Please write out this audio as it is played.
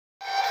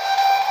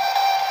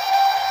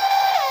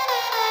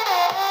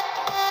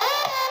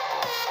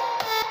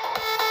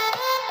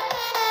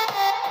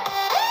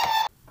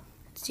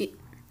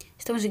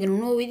Estamos aquí en un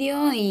nuevo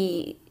vídeo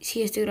y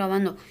sí, estoy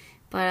grabando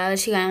para ver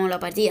si ganamos la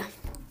partida.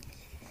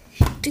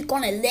 Estoy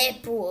con el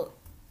Deadpool.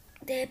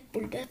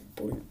 Deadpool.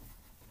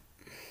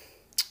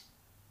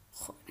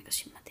 Joder, me quedo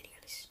sin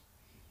materiales.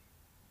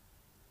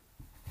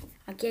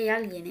 Aquí hay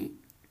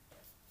alguien,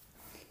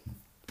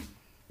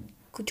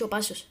 Escucho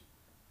pasos.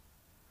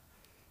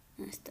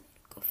 ¿Dónde está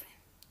el cofre?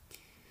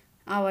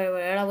 Ah, vale,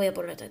 ahora voy a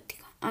por la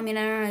táctica. Ah,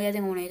 mira, no, ya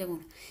tengo una.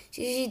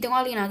 Sí, tengo a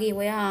alguien aquí.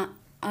 Voy a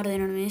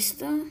ordenarme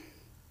esto.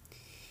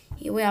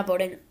 Y voy a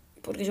por él.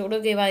 Porque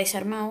seguro que va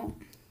desarmado.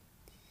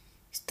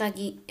 Está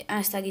aquí. Ah,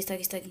 está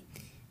aquí.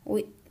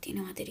 Uy,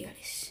 tiene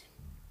materiales.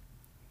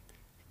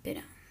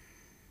 Espera.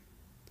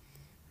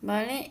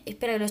 Vale,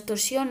 espera, lo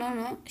extorsiono,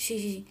 ¿no?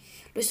 Sí.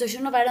 Lo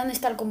extorsiono para ver dónde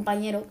está el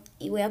compañero.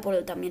 Y voy a por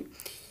él también.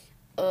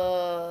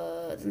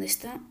 ¿Dónde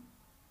está?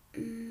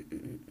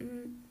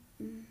 ¿Dónde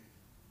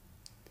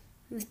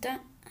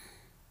está?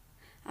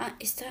 Ah,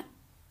 está.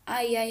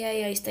 Ahí,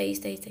 está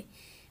ahí.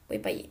 Voy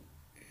para allí.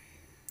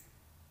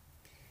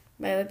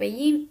 Vale, voy para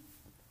allí.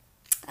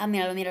 Ah,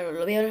 míralo,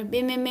 lo veo.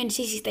 Ven,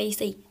 sí, está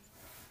ahí.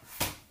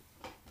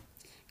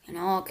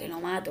 Que lo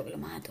mato.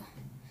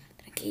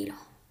 Tranquilo.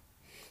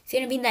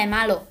 Tiene pinta de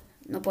malo.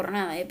 No por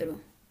nada,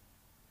 pero...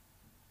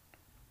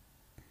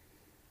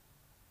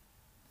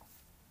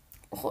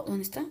 Ojo,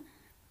 ¿dónde está?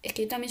 Es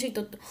que yo también soy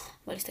tonto.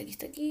 Vale,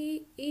 está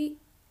aquí.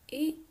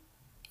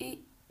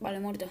 Vale,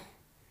 muerto.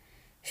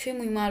 Soy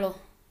muy malo.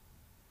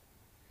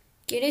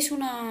 ¿Quieres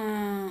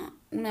una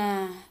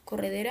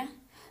corredera?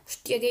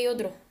 Hostia, aquí hay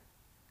otro.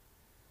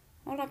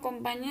 Hola,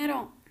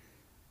 compañero.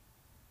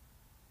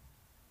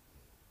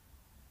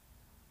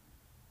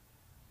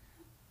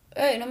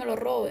 No me lo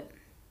robe.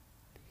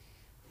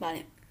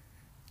 Vale.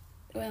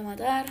 Lo voy a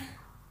matar.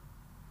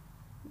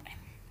 Vale.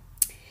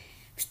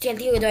 Hostia,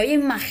 tío, que todavía hay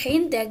más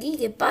gente aquí.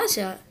 ¿Qué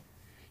pasa?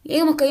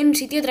 Digamos que hay un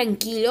sitio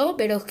tranquilo,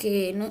 pero es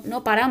que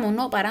no paramos.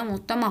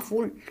 Estamos a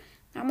full.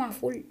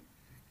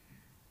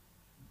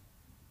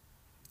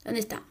 ¿Dónde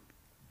está?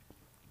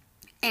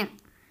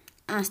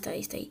 Ah, está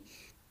ahí.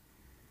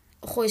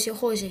 Ojo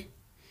ese.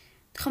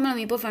 Déjamelo a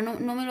mí, porfa.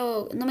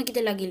 No me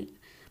quites la kill.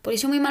 Porque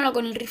soy muy malo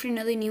con el rifle y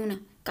no doy ni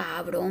una.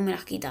 Cabrón, me la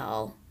has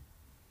quitado.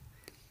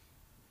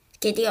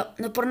 Que, tío,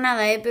 no es por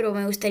nada, pero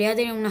me gustaría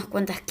tener unas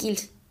cuantas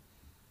kills.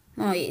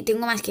 Bueno, y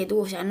tengo más que tú,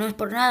 o sea, no es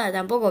por nada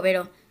tampoco,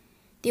 pero...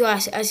 Digo,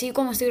 así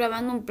como estoy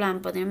grabando un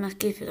plan para tener más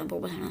kills, pero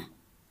tampoco pasa nada.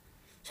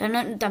 O sea,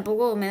 no,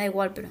 tampoco me da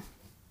igual, pero...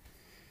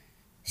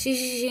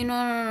 Sí,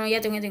 no, ya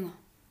tengo.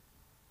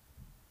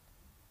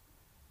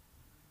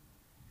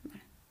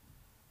 Vale.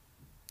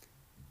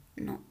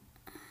 No.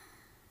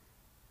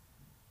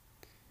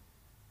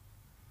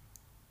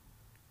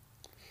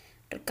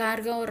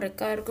 Recargo.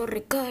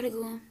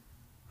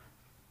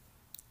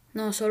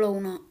 No, solo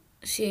uno.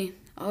 Sí,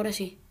 ahora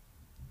sí.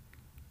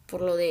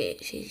 Por lo de...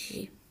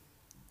 Sí.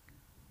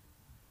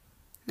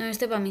 No,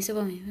 este para mí.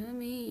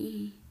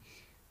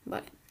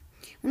 Vale.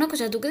 Una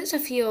cosa, ¿tú qué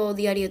desafío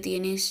diario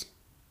tienes?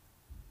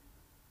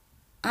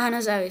 Ah,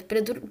 no sabes,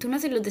 pero tú no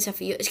haces los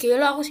desafíos. Es que yo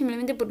lo hago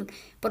simplemente por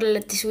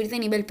subir de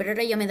nivel, pero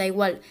ahora ya me da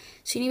igual.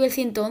 Soy nivel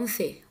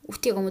 111.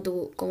 Hostia, como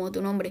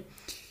tu nombre.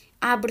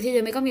 Ah, por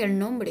cierto, me he cambiado el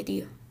nombre,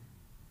 tío.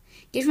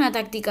 ¿Quieres una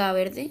táctica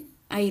verde?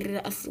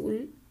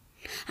 Azul.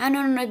 Ah,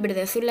 no es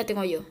verde, azul la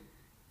tengo yo.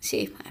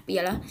 Sí,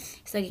 píllala.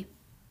 Está aquí.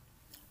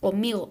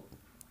 Conmigo.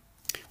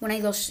 Bueno, hay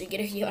dos, si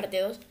quieres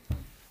llevarte dos.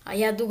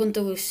 Allá tú con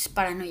tus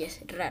paranoias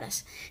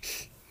raras.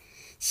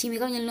 Si me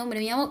cambia el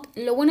nombre,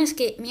 lo bueno es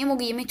que me llamo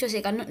Guillermo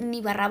Seca,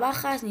 ni barra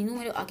bajas, ni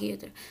número, aquí hay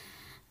otro.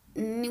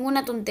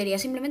 Ninguna tontería,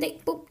 simplemente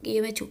 ¡pum!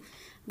 Guillermo.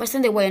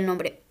 Bastante guay el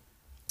nombre.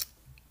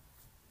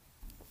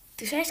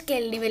 Tú sabes que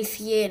el nivel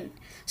 100,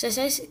 o sea,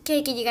 sabes que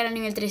hay que llegar al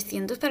nivel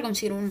 300 para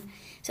conseguir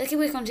 ¿sabes que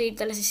puedes conseguir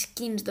todas las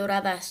skins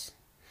doradas?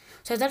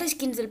 O sea, todas las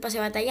skins del pase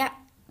de batalla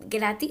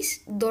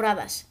gratis,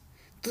 doradas.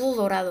 Todo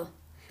dorado.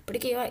 Pero hay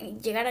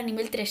que llegar al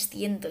nivel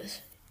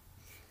 300.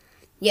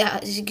 Ya,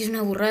 es que es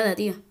una burrada,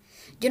 tío.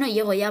 Yo no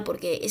llego ya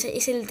porque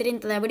es el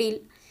 30 de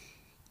abril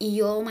y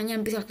yo mañana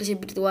empiezo las clases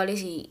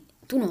virtuales y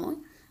tú no, ¿eh?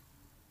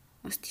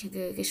 Hostia,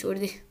 qué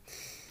suerte.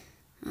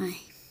 Ay.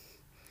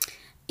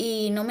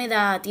 Y no me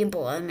da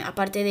tiempo,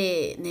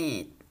 aparte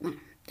bueno,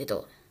 de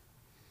todo.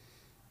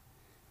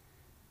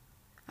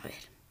 A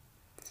ver.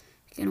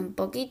 Quiero un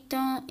poquito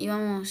y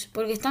vamos.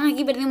 Porque están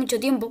aquí perdiendo mucho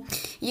tiempo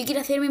y yo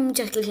quiero hacerme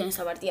muchas kills en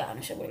esta partida,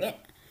 no sé por qué.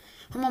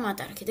 Vamos a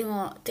matar, que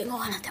tengo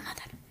ganas de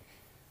matar.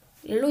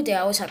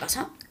 Looteado esa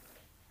casa.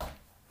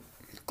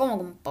 ¿Cómo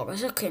con poco?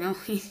 Eso es que no.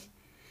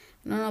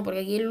 No, porque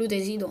aquí el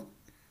lootecito.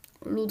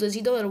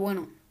 Lootecito del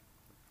bueno.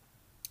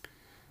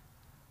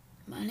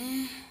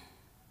 Vale.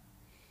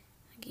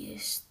 Aquí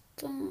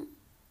esto.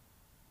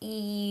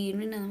 Y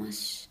no hay nada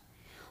más.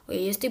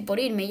 Oye, yo estoy por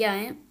irme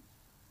ya, ¿eh?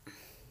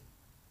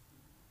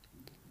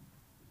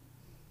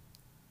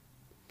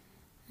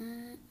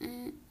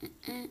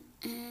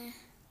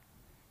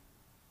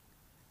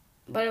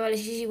 Vale,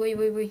 sí,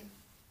 voy.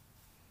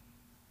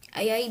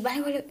 Ahí,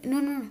 vale.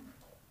 No.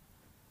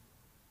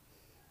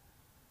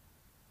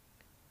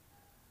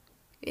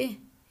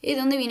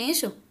 ¿Dónde viene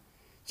eso?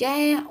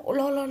 Ya.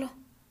 Hola.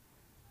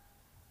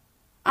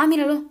 Ah,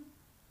 míralo.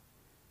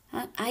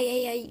 Ah, ay,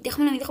 ay, ay.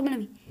 Déjamelo a mí, déjamelo a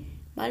mí.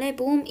 Vale,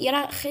 pum. Y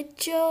ahora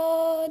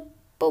headshot.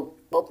 Pum,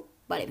 pum.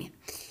 Vale, bien.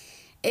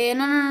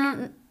 No, no, no,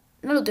 no.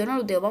 No luteo, no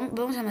luteo.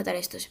 Vamos a matar a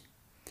estos.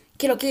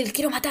 Quiero kills,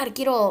 quiero matar,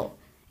 quiero...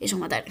 Eso,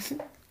 matar.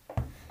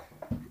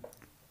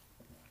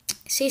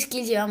 6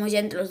 kills llevamos ya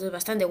entre los dos,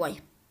 bastante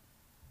guay.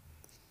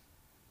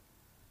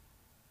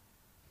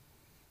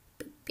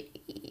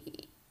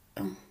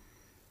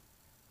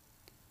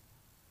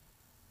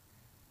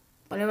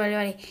 Vale, vale,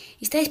 vale.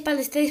 Está de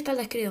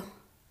espaldas, creo.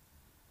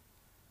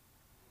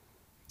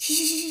 Sí,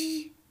 sí, sí, sí,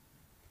 sí.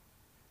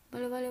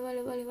 Vale, vale,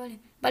 vale, vale, vale.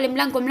 Vale, en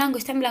blanco,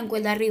 está en blanco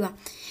el de arriba.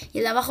 Y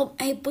el de abajo...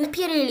 puedes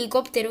pillar el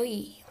helicóptero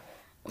y...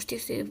 Hostia,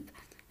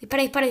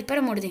 dispara, dispara,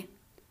 dispara, muerde.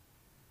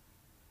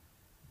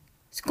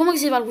 ¿Cómo que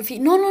se va el wifi?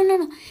 No, no, no,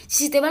 no.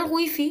 Si se te va el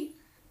wifi,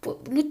 pues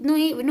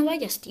no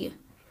vayas, tío.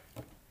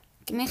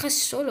 Que me dejas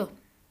solo.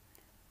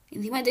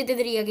 Encima te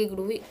tendría que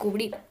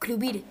cubrir.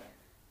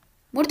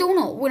 Muerto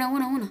uno. Buena,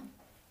 buena, buena.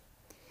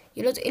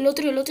 Y el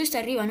otro está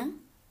arriba, ¿no?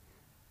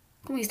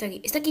 ¿Cómo que está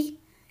aquí? Está aquí.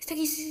 Está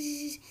aquí, sí,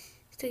 sí, sí.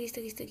 Está aquí, está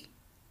aquí, está aquí.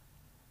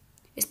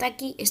 Está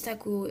aquí, está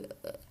aquí.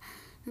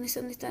 ¿Dónde está?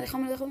 ¿Dónde está?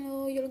 Déjamelo,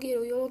 déjamelo. Yo lo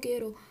quiero, yo lo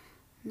quiero.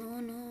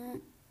 No,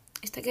 no.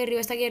 Está aquí arriba,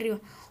 está aquí arriba.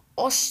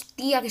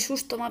 Hostia, qué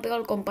susto me ha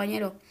pegado el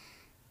compañero.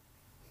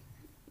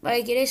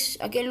 Vale, ¿quieres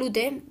aquí el loot,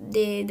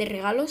 de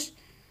regalos?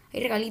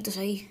 Hay regalitos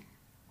ahí.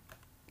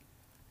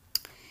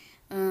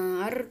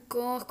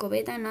 Arco,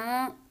 escopeta,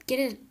 nada.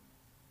 ¿Quieres?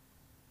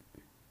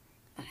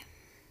 Vale.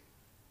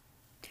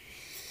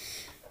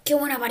 Qué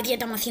buena partida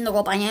estamos haciendo,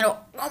 compañero.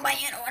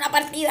 Compañero, buena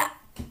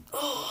partida.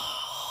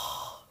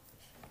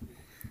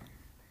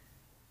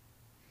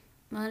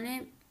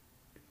 Vale.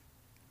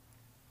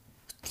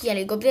 Hostia, el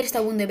helicóptero está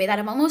a punto de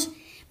petar. Vamos.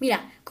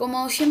 Mira,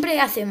 como siempre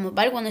hacemos,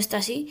 ¿vale? Cuando está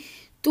así,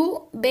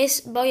 tú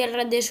ves, voy al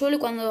ras del suelo y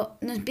cuando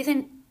nos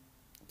empiecen...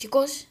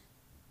 Chicos,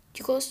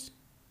 chicos.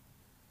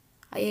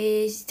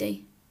 Ahí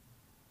estoy.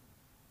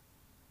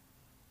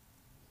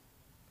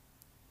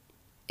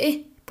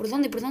 ¿Por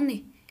dónde? ¿Por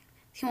dónde?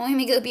 Es que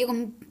me quedo pie con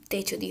un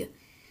techo, tío.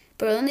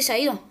 ¿Pero dónde se ha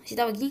ido? Si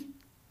estaba aquí.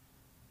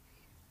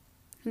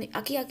 ¿Dónde?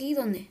 ¿Aquí, aquí?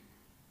 ¿Dónde?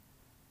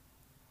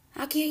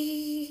 Aquí,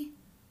 aquí, aquí.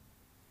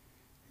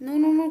 No,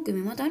 no, no, que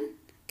me matan.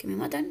 Que me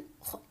matan.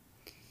 Ojo.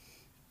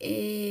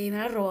 Me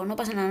lo ha robado, no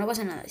pasa nada, no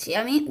pasa nada. Si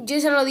a mí,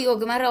 yo solo digo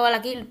que me ha robado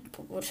la kill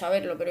por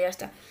saberlo, pero ya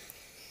está.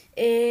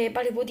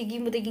 Vale,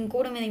 botiquín,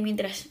 cúbreme de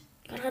mientras.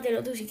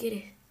 Cárgatelo tú si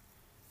quieres.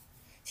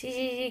 Sí,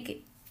 sí, sí,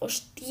 que...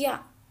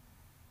 Hostia.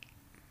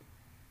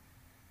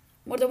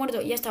 Muerto,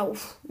 muerto, ya está,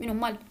 menos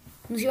mal.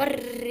 Nos iba a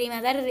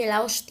rematar de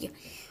la hostia.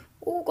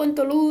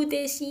 Cuánto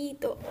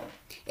lutecito.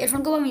 El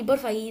franco para mí,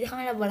 porfa, y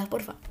déjame las balas,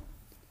 porfa.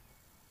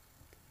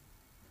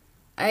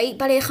 Ahí,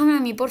 vale, déjame a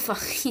mí, porfa.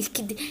 Es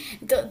que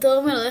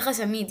todo me lo dejas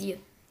a mí, tío.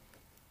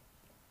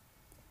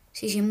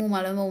 Sí, sí, muy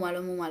malo, muy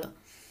malo, muy malo.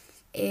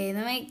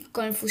 Dame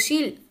con el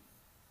fusil.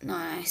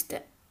 No,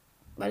 este.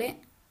 ¿Vale?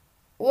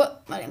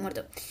 Vale,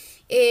 muerto.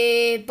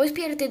 ¿Puedes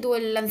pillarte tú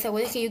el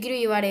lanzacohetes? Que yo quiero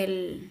llevar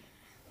el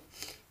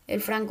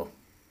franco.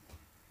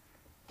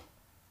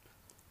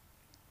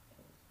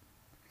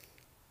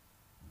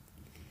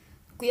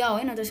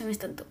 Cuidado, no te asomes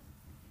tanto.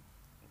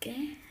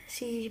 ¿Qué?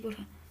 Sí, sí, por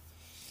favor.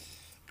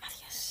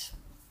 Gracias.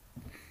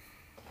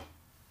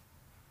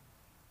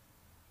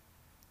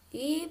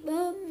 Y...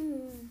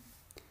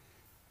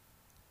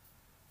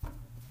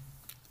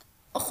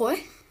 Ojo,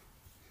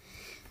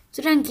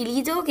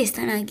 tranquilito, que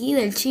están aquí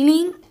del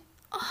chilling.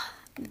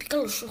 Me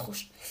pican los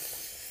ojos.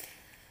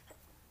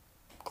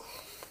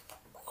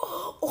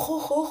 Ojo,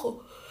 ojo,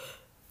 ojo.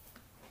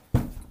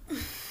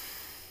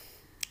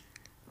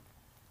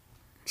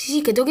 Sí,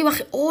 sí, que tengo que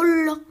bajar.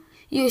 ¡Hola!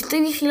 Yo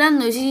estoy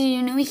vigilando. Sí, sí,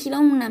 yo no he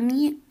vigilado una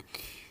mía.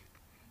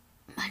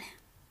 Vale.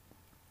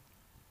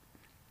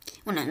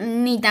 Bueno,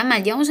 ni tan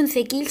mal. Llevamos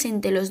 11 kills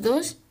entre los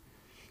dos.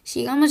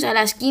 Sigamos a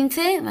las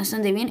 15.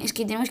 Bastante bien. Es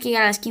que tenemos que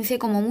llegar a las 15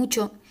 como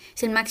mucho.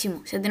 Es el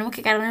máximo. O sea, tenemos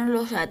que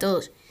cargarnos a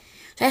todos.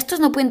 O sea,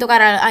 estos no pueden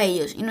tocar a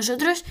ellos. Y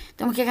nosotros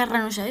tenemos que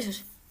cargarnos a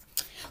esos.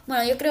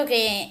 Bueno, yo creo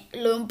que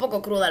lo veo un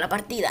poco cruda la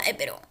partida,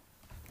 pero...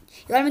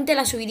 Igualmente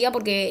la subiría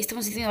porque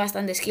estamos haciendo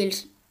bastantes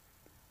kills.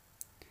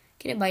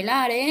 ¿Quieres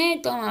bailar,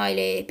 Toma,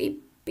 baile.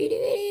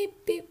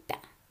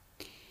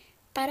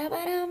 Para,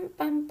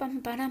 pam,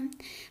 pam,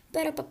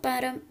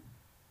 para.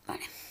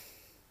 Vale.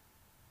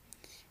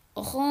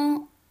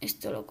 Ojo,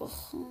 esto lo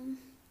cojo.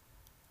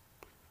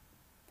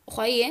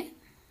 Ojo ahí,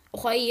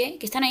 Ojo ahí,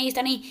 que están ahí,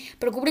 están ahí.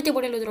 Pero cúbrete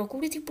por el otro,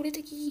 cúbrete por este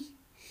aquí.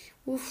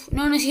 Uf,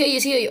 no, sí oye,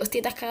 sí oye.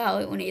 Hostia, te has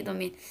cagado, Bueno, yo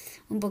también.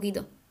 Un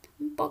poquito.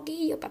 Un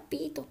poquillo,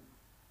 papito.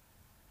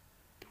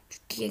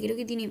 Hostia, creo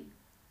que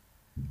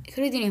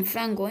tienen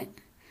franco,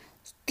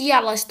 Hostia,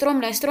 la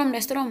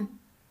Strom.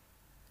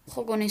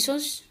 Ojo con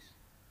esos.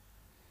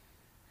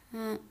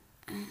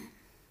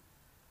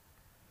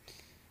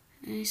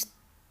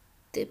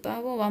 Este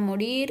pavo va a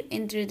morir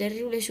entre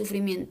terrible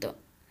sufrimiento.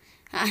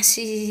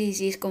 Sí, sí, sí,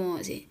 sí, es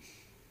como... Sí.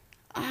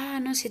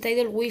 No, se te ha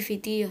ido el wifi,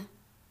 tío.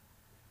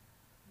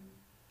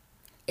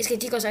 Es que,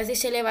 chicos, a veces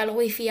se le va el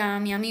wifi a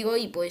mi amigo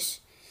y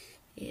pues...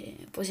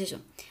 Pues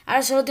eso.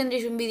 Ahora solo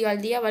tendréis un vídeo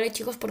al día, ¿vale,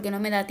 chicos? Porque no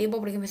me da tiempo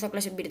porque he empezado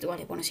clases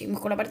virtuales. Bueno,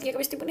 seguimos con la partida que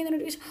me estoy poniendo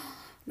nervioso.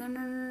 No, no,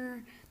 no,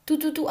 no.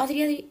 Tú,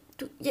 Adri,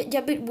 tú, ya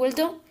he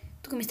vuelto.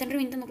 Tú, que me están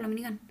reventando con la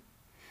minigun.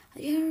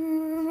 Adri,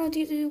 no,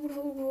 tío, por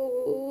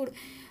favor.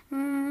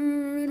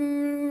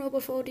 No,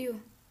 por favor, tío.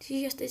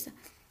 Sí, ya está.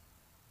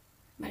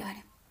 Vale,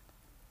 vale.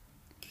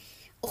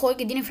 Ojo,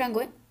 que tiene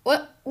Franco,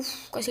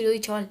 Uf, casi lo he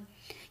dicho, chaval.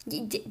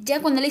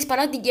 Ya cuando le he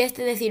disparado, ya es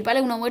decir,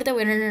 vale, una muerte,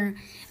 bueno, no.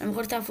 A lo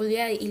mejor estaba full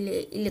día y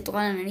le toca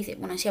la nariz.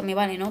 Bueno, así me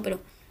vale, ¿no?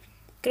 Pero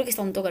creo que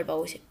está un toque el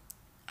pavo ese.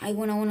 Ay,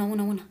 buena.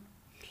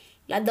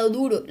 La has dado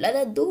duro.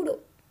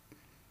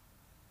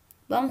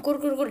 Vamos,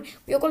 corre.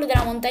 Cuidado con los de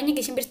la montaña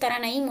que siempre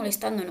estarán ahí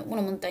molestándonos.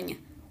 Bueno, montaña.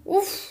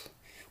 Uf,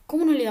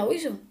 ¿cómo no le he dado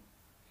eso?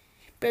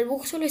 Pero el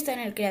bug solo está en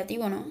el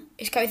creativo, ¿no?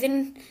 Es que a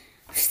veces...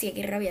 Hostia,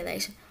 qué rabia da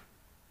eso.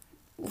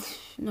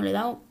 Uf, no le he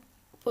dado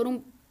por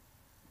un...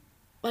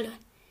 Vale.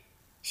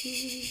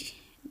 Sí.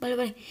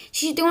 Vale.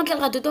 Sí, tengo aquí al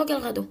gato.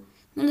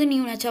 No tengo ni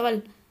una,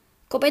 chaval.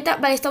 Copeta,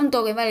 vale, está un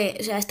toque, vale.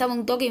 O sea, estaba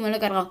un toque y me lo he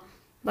cargado.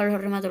 Vale, lo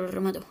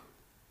remato.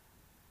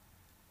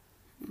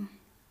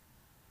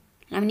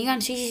 La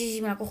minigun, sí,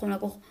 me la cojo.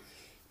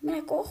 Me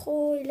la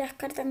cojo y la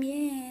Scar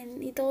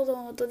también. Y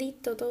todo,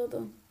 todito,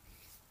 todo.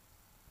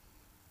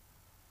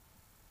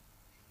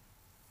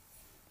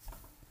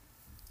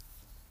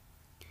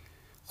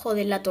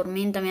 Joder, la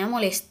tormenta me va a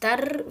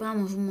molestar.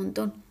 Vamos, un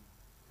montón.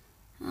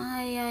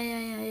 Ay.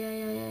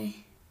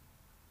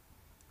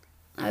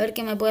 A ver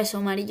qué me puede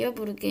asomar yo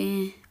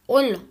porque...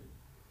 ¡Hola!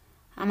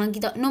 Me han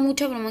quitado... No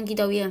mucho, pero me han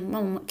quitado bien.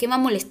 Vamos, ¿qué me ha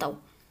molestado?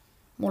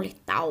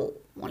 Molestado.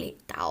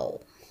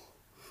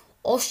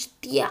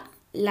 Hostia,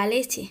 la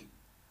leche.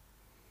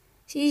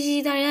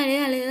 Sí,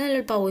 dale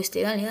al pavo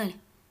este, dale.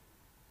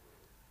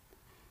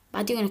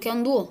 Va, tío, que nos queda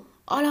un dúo.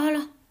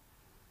 ¡Hala!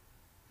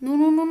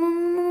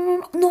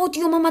 No,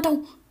 tío, me ha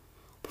matado.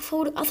 Por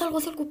favor, haz algo.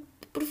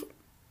 Por favor.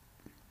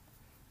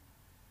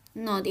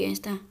 No, tío,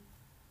 está.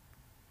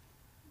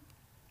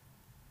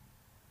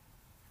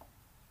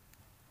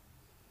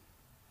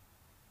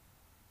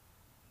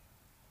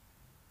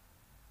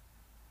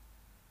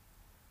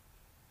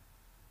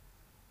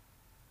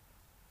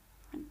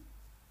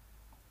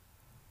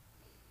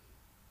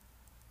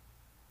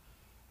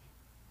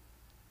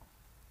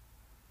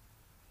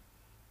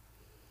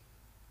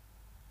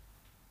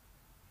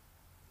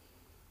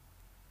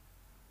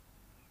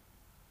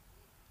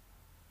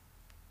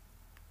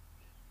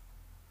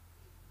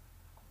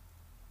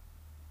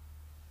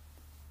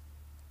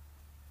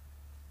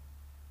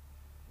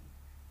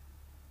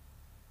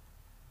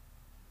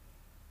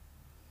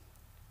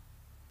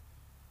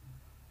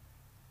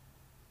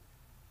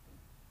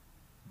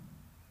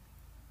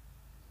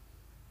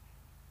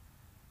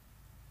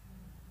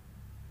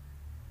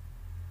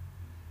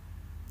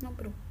 No,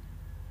 pero...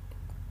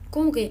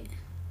 ¿Cómo que...?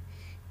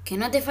 Que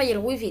no te falle el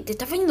wifi. ¿Te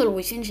está fallando el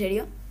wifi, en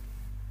serio?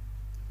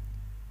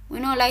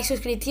 Bueno, like,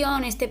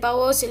 suscripción. Este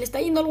pavo se le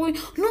está yendo el wifi.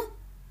 ¡No!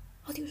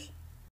 Adiós.